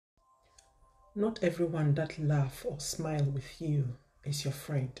Not everyone that laugh or smile with you is your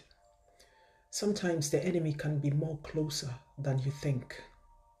friend. Sometimes the enemy can be more closer than you think.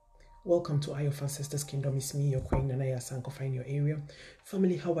 Welcome to Eye of Ancestors Kingdom. It's me, your Queen Nanaya Sankofa in your area.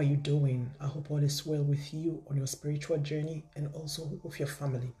 Family, how are you doing? I hope all is well with you on your spiritual journey and also with your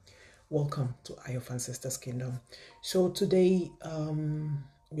family. Welcome to Eye of Ancestors Kingdom. So today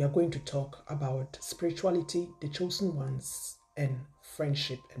we are going to talk about spirituality, the chosen ones, and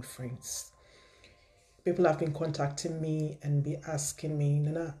friendship and friends. People have been contacting me and be asking me,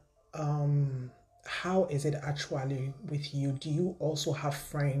 Nana, how is it actually with you? Do you also have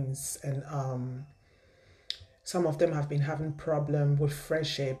friends? And some of them have been having problem with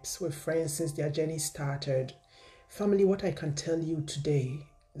friendships, with friends since their journey started. Family, what I can tell you today,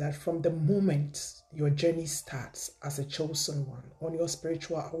 that from the moment your journey starts as a chosen one, on your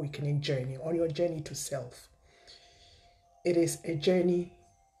spiritual awakening journey, on your journey to self, it is a journey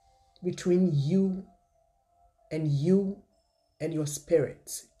between you and your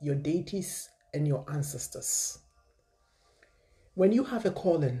spirits, your deities, and your ancestors. When you have a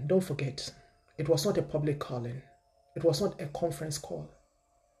calling, don't forget, it was not a public calling. It was not a conference call.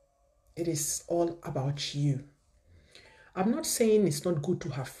 It is all about you. I'm not saying it's not good to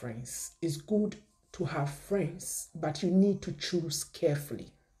have friends. It's good to have friends, but you need to choose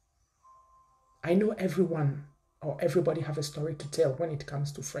carefully. I know everyone or everybody have a story to tell when it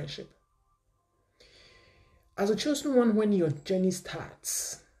comes to friendship. As a chosen one, when your journey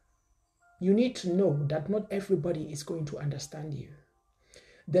starts, you need to know that not everybody is going to understand you.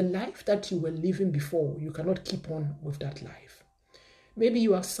 The life that you were living before, you cannot keep on with that life. Maybe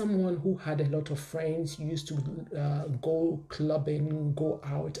you are someone who had a lot of friends. You used to go clubbing, go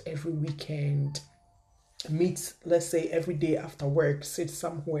out every weekend, meet, let's say, every day after work, sit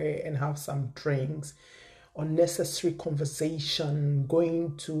somewhere and have some drinks, unnecessary conversation,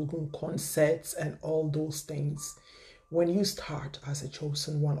 going to concerts and all those things. When you start as a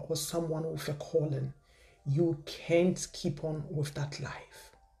chosen one or someone with a calling, you can't keep on with that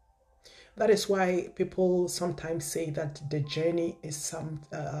life. That is why people sometimes say that the journey is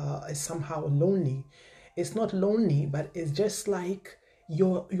somehow lonely. It's not lonely, but it's just like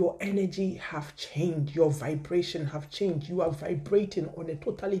your energy have changed, your vibration have changed. You are vibrating on a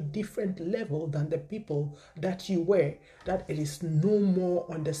totally different level than the people that you were. That it is no more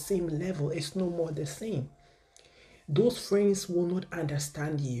on the same level. It's no more the same. Those friends will not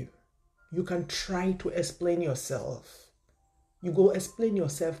understand you. You can try to explain yourself. You go explain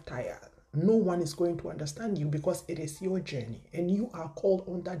yourself tired. No one is going to understand you because it is your journey and you are called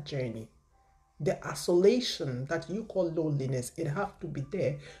on that journey. The isolation that you call loneliness, it has to be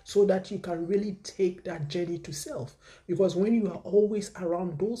there so that you can really take that journey to self. Because when you are always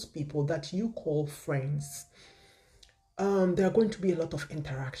around those people that you call friends, there are going to be a lot of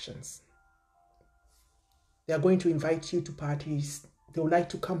interactions. They are going to invite you to parties. They would like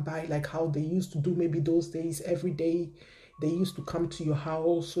to come by like how they used to do maybe those days every day. They used to come to your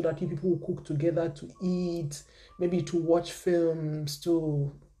house so that you people will cook together to eat, maybe to watch films,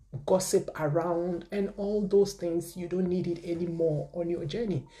 to gossip around, and all those things. You don't need it anymore on your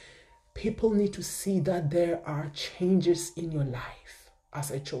journey. People need to see that there are changes in your life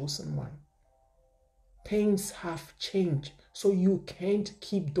as a chosen one. Things have changed, so you can't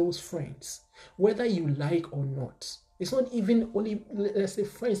keep those friends, whether you like or not. It's not even only, let's say,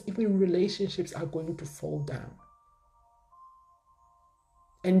 friends, even relationships are going to fall down.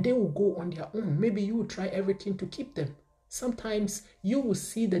 And they will go on their own. Maybe you will try everything to keep them. Sometimes you will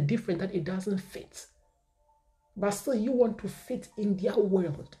see the difference that it doesn't fit. But still you want to fit in their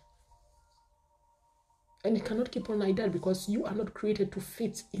world. And it cannot keep on like that because you are not created to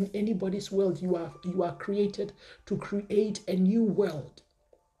fit in anybody's world. You are created to create a new world.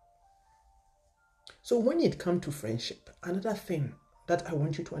 So when it comes to friendship, another thing that I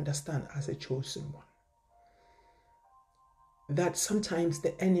want you to understand as a chosen one, that sometimes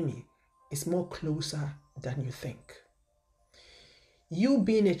the enemy is more closer than you think. You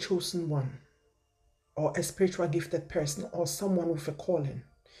being a chosen one or a spiritual gifted person or someone with a calling,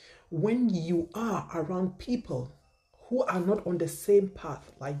 when you are around people who are not on the same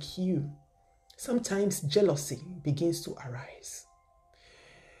path like you, sometimes jealousy begins to arise.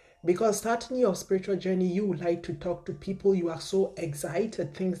 Because starting your spiritual journey, you would like to talk to people. You are so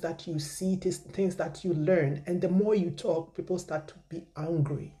excited, things that you see, things that you learn. And the more you talk, people start to be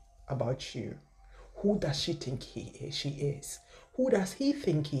angry about you. Who does she think she is? Who does he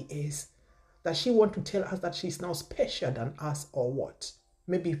think he is? Does she want to tell us that she's now special than us or what?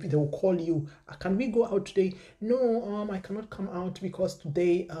 Maybe if they will call you, can we go out today? No, I cannot come out because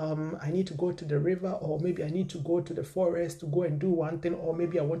today I need to go to the river, or maybe I need to go to the forest to go and do one thing, or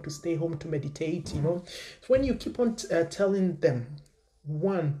maybe I want to stay home to meditate, you know. So when you keep on telling them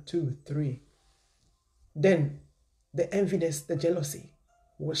 1, 2, 3, then the enviness, the jealousy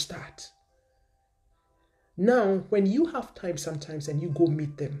will start. Now, when you have time sometimes and you go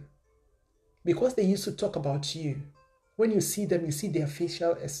meet them, because they used to talk about you, when you see them, you see their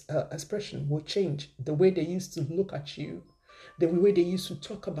facial expression will change. The way they used to look at you, the way they used to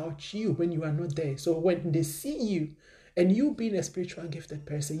talk about you when you are not there. So when they see you and you being a spiritual gifted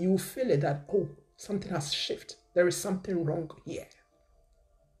person, you will feel it that, oh, something has shifted. There is something wrong here.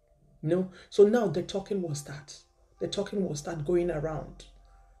 No? So now the talking will start. The talking will start going around.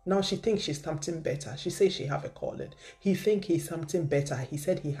 Now she thinks she's something better. She says she have a calling. He think he's something better. He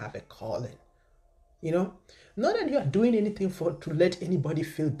said he have a calling. You know, not that you are doing anything to let anybody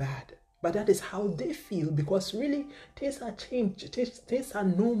feel bad, but that is how they feel, because really things are changed. Things are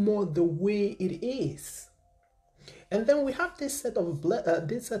no more the way it is. And then we have this set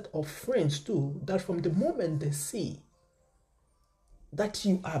of friends too, that from the moment they see that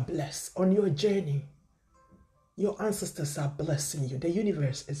you are blessed on your journey, your ancestors are blessing you, the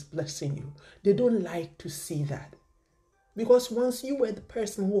universe is blessing you, they don't like to see that. Because once you were the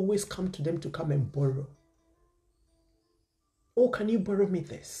person who always come to them to come and borrow. Oh, can you borrow me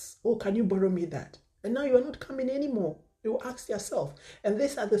this? Oh, can you borrow me that? And now you are not coming anymore. You ask yourself. And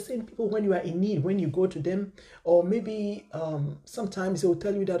these are the same people when you are in need, when you go to them, or maybe sometimes they will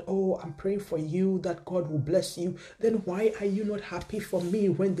tell you that, oh, I'm praying for you, that God will bless you. Then why are you not happy for me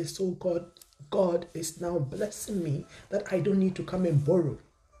when the so-called God is now blessing me, that I don't need to come and borrow?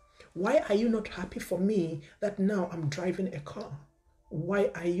 Why are you not happy for me that now I'm driving a car?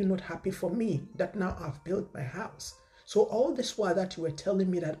 Why are you not happy for me that now I've built my house? So all this while that you were telling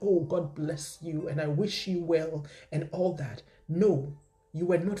me that, oh, God bless you and I wish you well and all that. No, you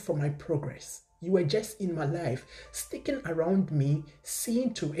were not for my progress. You were just in my life, sticking around me,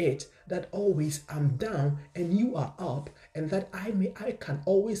 seeing to it that always I'm down and you are up, and that I can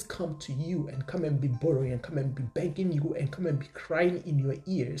always come to you and come and be borrowing and come and be begging you and come and be crying in your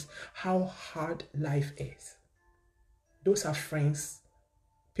ears how hard life is. Those are friends,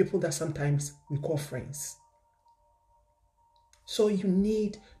 people that sometimes we call friends. So you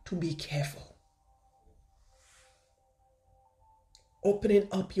need to be careful. Opening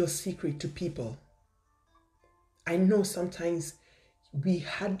up your secret to people. I know sometimes we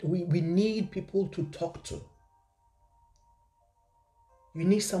need people to talk to. You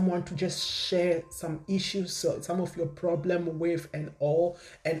need someone to just share some issues, some of your problem with and all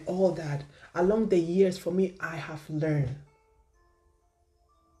that. Along the years, for me, I have learned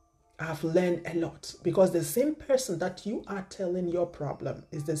a lot, because the same person that you are telling your problem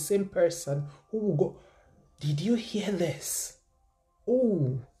is the same person who will go, did you hear this?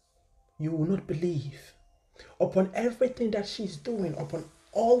 Oh, you will not believe. Upon everything that she's doing, upon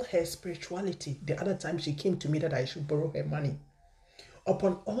all her spirituality, the other time she came to me that I should borrow her money.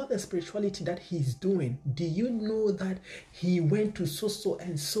 Upon all the spirituality that he's doing, do you know that he went to so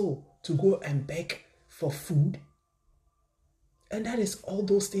and so to go and beg for food? And that is all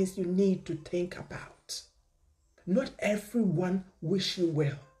those things you need to think about. Not everyone wish you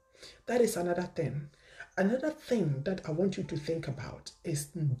well. That is another thing. Another thing that I want you to think about is,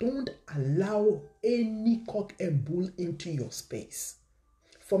 don't allow any cock and bull into your space.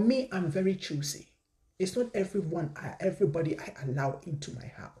 For me, I'm very choosy. It's not everybody I allow into my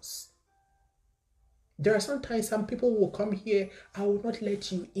house. There are sometimes some people will come here, I will not let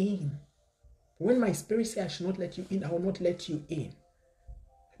you in. When my spirit says I should not let you in, I will not let you in.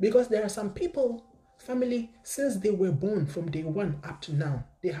 Because there are some people, family, since they were born from day one up to now,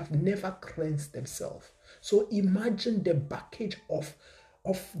 they have never cleansed themselves. So imagine the package of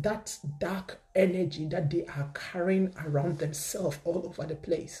that dark energy that they are carrying around themselves all over the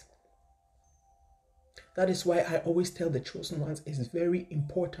place. That is why I always tell the chosen ones, it's very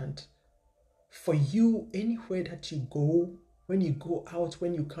important for you, anywhere that you go, when you go out,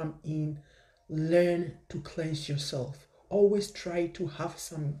 when you come in, learn to cleanse yourself. Always try to have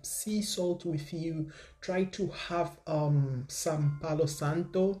some sea salt with you. Try to have some Palo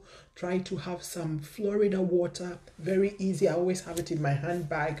Santo. Try to have some Florida water. Very easy. I always have it in my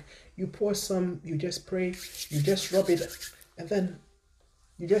handbag. You pour some, you just pray, you just rub it, and then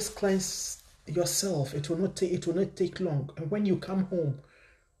you just cleanse yourself. It will not take long. And when you come home,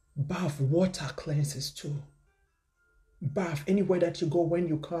 bath, water cleanses too. Bath, anywhere that you go, when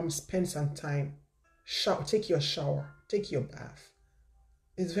you come, spend some time. Shower, take your shower, take your bath.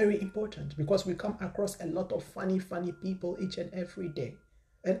 It's very important, because we come across a lot of funny people each and every day.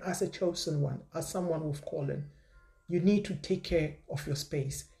 And as a chosen one, as someone with calling, you need to take care of your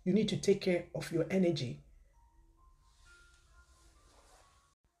space. You need to take care of your energy.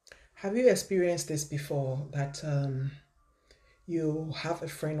 Have you experienced this before, that you have a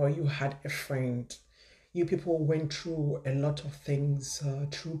friend or you had a friend? You people went through a lot of things,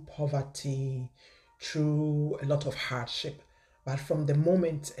 through poverty, through a lot of hardship. But from the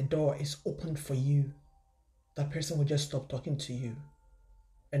moment a door is opened for you, that person will just stop talking to you.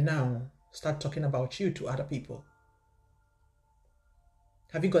 And now start talking about you to other people.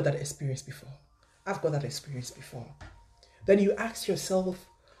 Have you got that experience before? I've got that experience before. Then you ask yourself,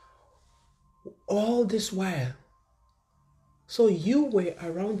 all this while, so you were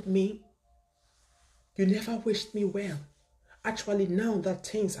around me, you never wished me well. Actually, now that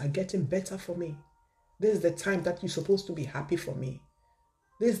things are getting better for me, this is the time that you're supposed to be happy for me.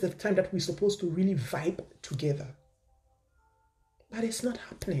 This is the time that we're supposed to really vibe together. But it's not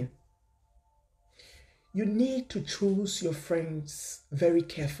happening. You need to choose your friends very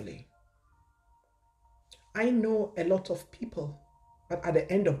carefully. I know a lot of people, but at the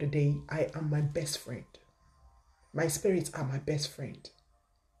end of the day, I am my best friend. My spirits are my best friend.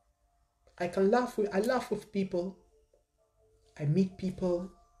 I laugh with people. I meet people.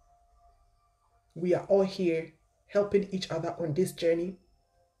 We are all here helping each other on this journey.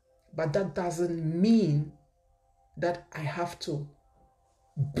 But that doesn't mean that I have to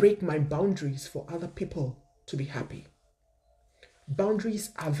break my boundaries for other people to be happy.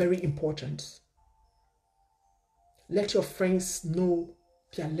 Boundaries are very important. Let your friends know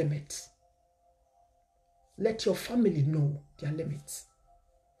their limits. Let your family know their limits.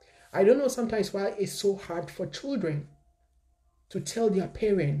 I don't know sometimes why it's so hard for children to tell their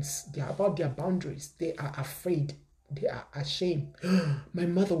parents about their boundaries. They are afraid. They are ashamed. My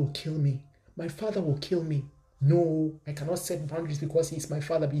mother will kill me. My father will kill me. No, I cannot set boundaries because he's my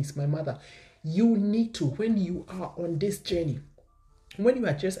father, he's my mother. You need to, when you are on this journey, when you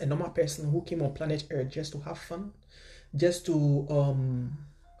are just a normal person who came on planet Earth just to have fun, just to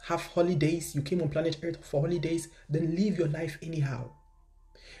have holidays, you came on planet Earth for holidays, then live your life anyhow.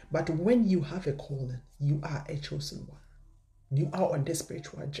 But when you have a calling, you are a chosen one. You are on this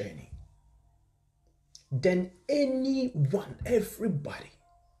spiritual journey. Then anyone, everybody,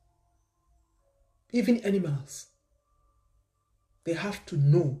 even animals, they have to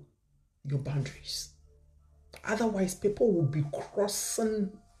know your boundaries. Otherwise, people will be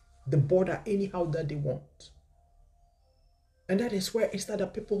crossing the border anyhow that they want. And that is where it's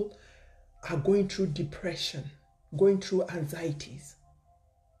that people are going through depression, going through anxieties,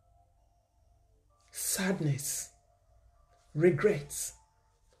 sadness, regrets,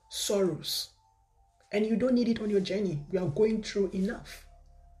 sorrows. And you don't need it on your journey. You are going through enough.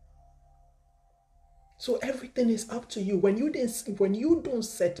 So everything is up to you. When you don't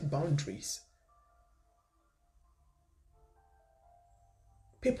set boundaries,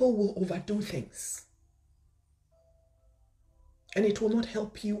 people will overdo things. And it will not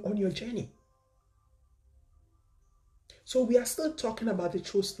help you on your journey. So we are still talking about the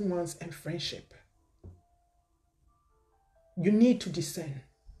chosen ones and friendship. You need to discern.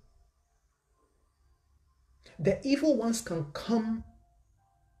 The evil ones can come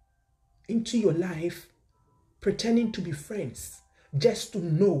into your life pretending to be friends just to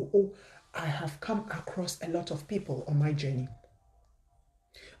know, oh, I have come across a lot of people on my journey.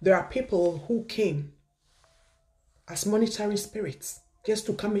 There are people who came as monetary spirits just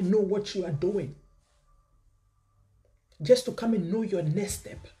to come and know what you are doing, just to come and know your next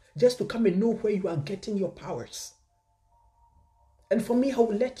step, just to come and know where you are getting your powers. And for me, I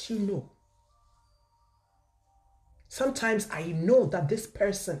will let you know. Sometimes I know that this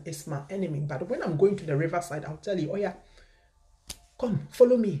person is my enemy, but when I'm going to the riverside, I'll tell you, oh yeah, come,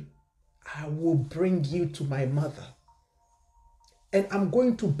 follow me. I will bring you to my mother. And I'm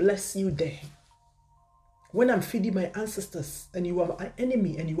going to bless you there. When I'm feeding my ancestors and you are my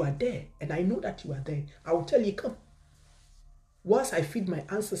enemy and you are there, and I know that you are there, I will tell you, come. Once I feed my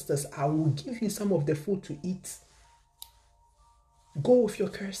ancestors, I will give you some of the food to eat. Go with your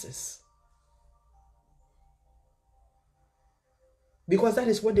curses. Because that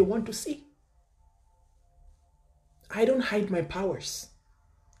is what they want to see. I don't hide my powers.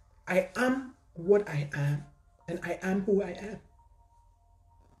 I am what I am, and I am who I am.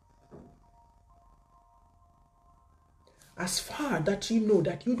 As far that you know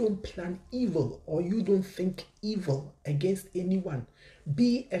that you don't plan evil or you don't think evil against anyone,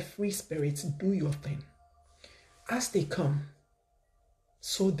 be a free spirit, do your thing. As they come,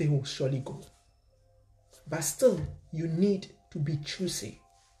 so they will surely go. But still, you need to be choosy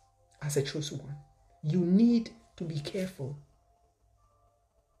as a chosen one. You need to be careful.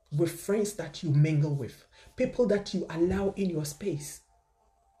 with friends that you mingle with, people that you allow in your space.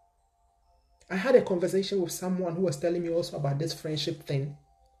 I had a conversation with someone who was telling me also about this friendship thing,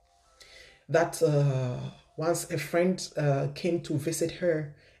 that once a friend came to visit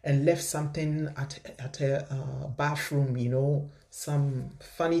her and left something at her bathroom, you know, some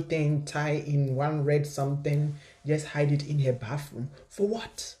funny thing, tie in one red something, just hide it in her bathroom. For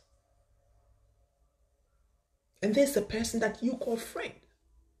what? And there's the person that you call friend,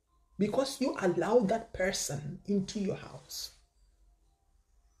 because you allow that person into your house.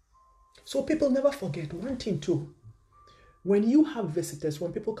 So people never forget one thing too. When you have visitors,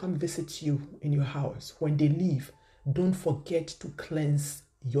 when people come visit you in your house, when they leave, don't forget to cleanse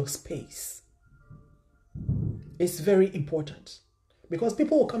your space. It's very important, because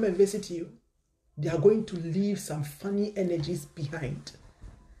people will come and visit you. They are going to leave some funny energies behind.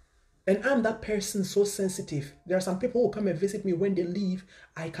 And I'm that person so sensitive. There are some people who come and visit me. When they leave,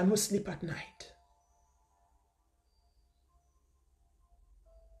 I cannot sleep at night.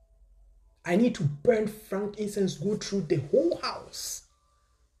 I need to burn frankincense, go through the whole house.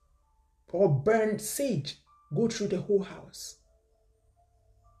 Or burn sage, go through the whole house.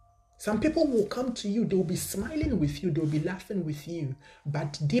 Some people will come to you, they will be smiling with you, they will be laughing with you,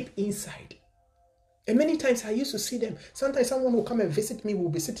 but deep inside. And many times I used to see them. Sometimes someone will come and visit me, we'll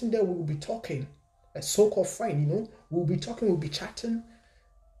be sitting there, we'll be talking. A so-called friend, you know, we'll be talking, we'll be chatting.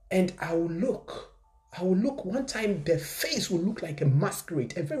 And I will look. One time, their face will look like a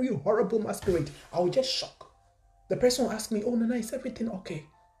masquerade, a very horrible masquerade. I will just shock. The person will ask me, "Oh, Nana, is everything okay?"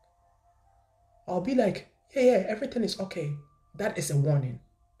 I'll be like, yeah, everything is okay. That is a warning.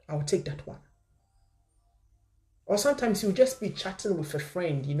 I will take that one. Or sometimes you'll just be chatting with a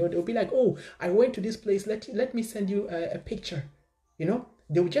friend, you know, they'll be like, "Oh, I went to this place, let me send you a picture." You know,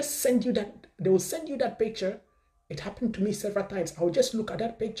 they will just send you that, they will send you that picture. It happened to me several times. I will just look at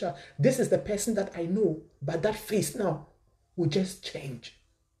that picture. This is the person that I know, but that face now will just change.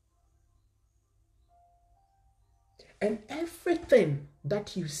 And everything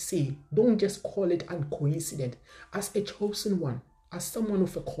that you see, don't just call it a coincidence. As a chosen one, as someone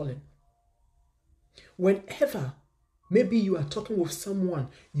with a calling, whenever maybe you are talking with someone,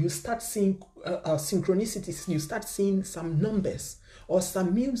 you start seeing synchronicities, you start seeing some numbers or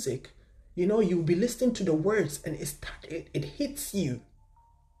some music, you know, you'll be listening to the words and it hits you.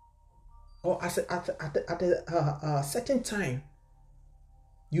 Or at a certain time,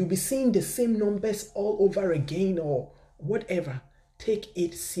 you'll be seeing the same numbers all over again or whatever. Take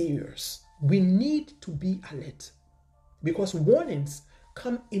it serious. We need to be alert, because warnings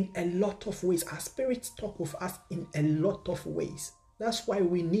come in a lot of ways. Our spirits talk with us in a lot of ways. That's why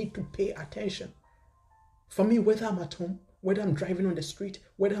we need to pay attention. For me, whether I'm at home, whether I'm driving on the street,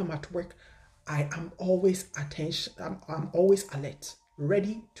 whether I'm at work, I am always attention. I'm always alert,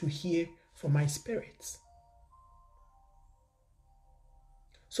 ready to hear from my spirits.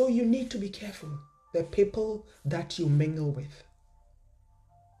 So you need to be careful, the people that you mingle with.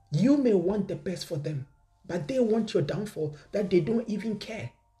 You may want the best for them, but they want your downfall, that they don't even care.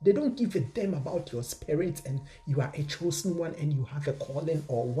 They don't give a damn about your spirit and you are a chosen one and you have a calling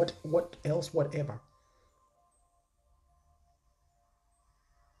or what else, whatever.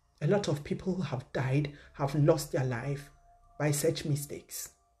 A lot of people have died, have lost their life by such mistakes.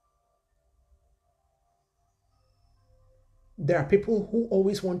 There are people who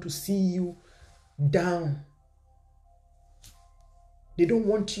always want to see you down. They don't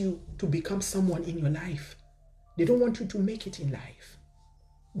want you to become someone in your life. They don't want you to make it in life.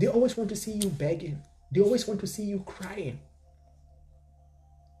 They always want to see you begging. They always want to see you crying.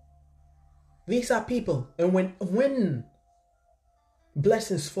 These are people, and when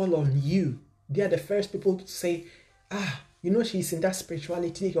blessings fall on you, they are the first people to say, you know, she's in that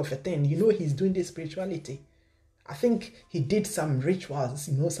spirituality of a thing. You know, he's doing this spirituality. I think he did some rituals,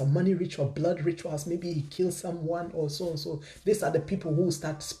 you know, some money ritual, blood rituals. Maybe he killed someone or so and so. These are the people who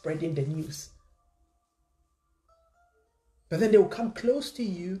start spreading the news. But then they will come close to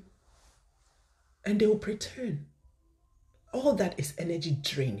you and they will pretend. All that is energy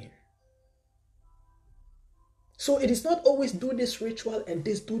draining. So it is not always do this ritual and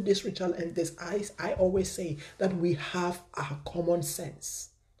this, do this ritual and this. I always say that we have our common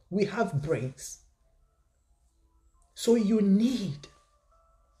sense. We have brains. So you need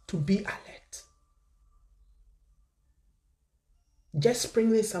to be alert. Just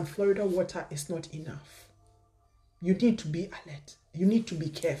sprinkling some Florida water is not enough. You need to be alert. You need to be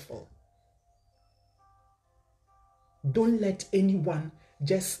careful. Don't let anyone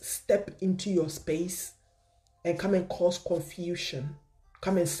just step into your space and come and cause confusion,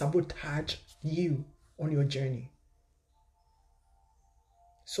 come and sabotage you on your journey.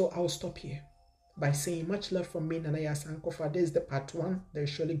 So I'll stop here by saying much love from me, Nanaya Sankofa. This is the part 1. There's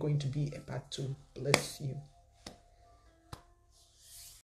surely going to be a part 2. Bless you.